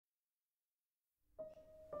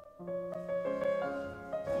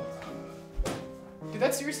Did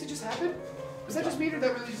that seriously just happen? Was that just me or did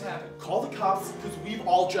that really just happen? Call the cops because we've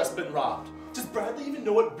all just been robbed. Does Bradley even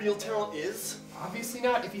know what real talent is? Obviously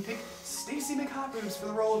not, if he picked Stacy McHotboobs for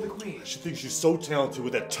the role of the queen. She thinks she's so talented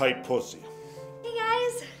with that tight pussy. Hey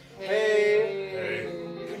guys!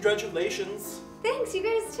 Hey! Congratulations. Thanks, you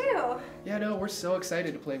guys too. Yeah, no, we're so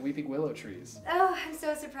excited to play Weeping Willow Trees. Oh, I'm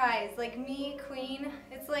so surprised. Like me, Queen,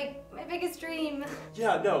 it's like my biggest dream.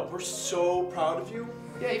 Yeah, no, we're so proud of you.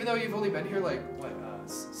 Yeah, even though you've only been here like, what,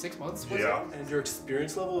 6 months? Was Yeah. it? And your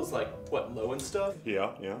experience level is like, what, low and stuff?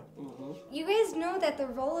 Yeah. You guys know that the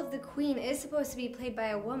role of the Queen is supposed to be played by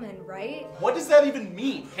a woman, right? What does that even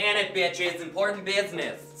mean? Panic, bitches. Important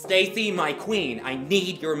business. Stacy, my queen, I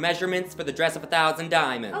need your measurements for the dress of 1,000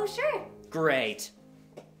 diamonds. Oh, sure. Great.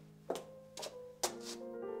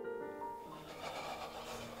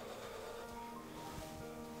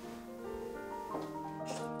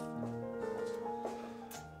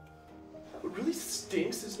 What really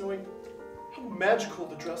stinks is knowing how magical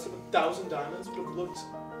the dress of 1,000 diamonds would have looked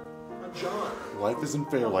on John. Life isn't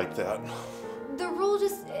fair like that. The role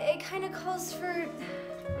just, it kind of calls for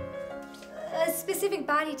a specific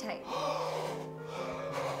body type.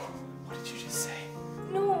 What did you just say?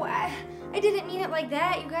 No, I didn't mean it like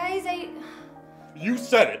that, you guys. You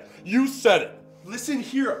said it. You said it. Listen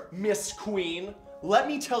here, Miss Queen. Let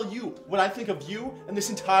me tell you what I think of you and this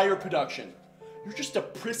entire production. You're just a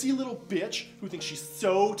prissy little bitch who thinks she's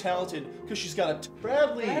so talented because she's got a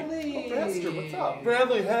Bradley. Bradley. Oh, Bradster, what's up?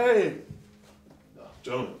 Bradley, hey.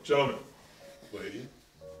 Gentlemen, lady,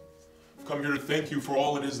 I've come here to thank you for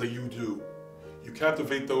all it is that you do. You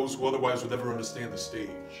captivate those who otherwise would never understand the stage.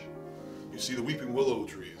 You see, the Weeping Willow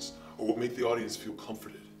Trees are what make the audience feel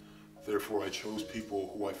comforted. Therefore, I chose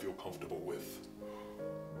people who I feel comfortable with.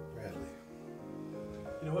 Bradley.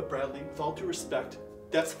 You know what, Bradley? With all due respect,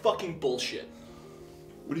 that's fucking bullshit.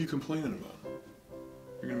 What are you complaining about?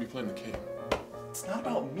 You're gonna be playing the king. It's not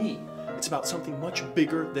about me. It's about something much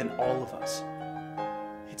bigger than all of us.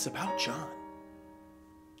 It's about John.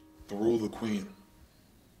 The role of the queen,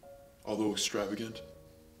 although extravagant,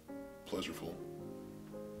 pleasurable,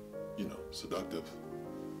 seductive,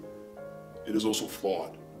 it is also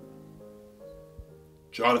flawed.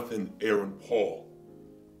 Jonathan Aaron Paul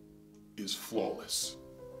is flawless.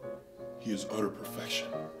 He is utter perfection.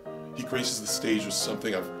 He graces the stage with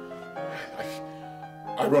something I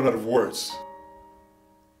run out of words.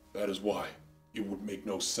 That is why it would make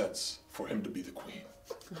no sense for him to be the queen.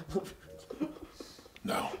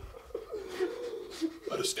 Now,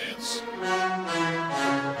 let us dance.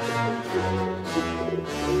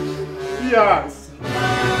 Yes.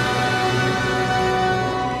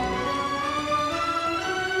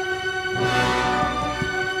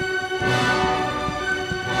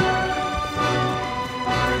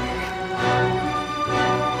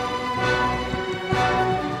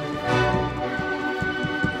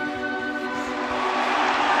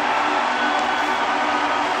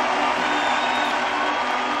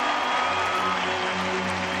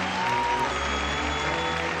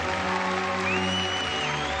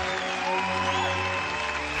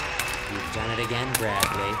 You've done it again,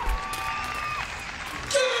 Bradley.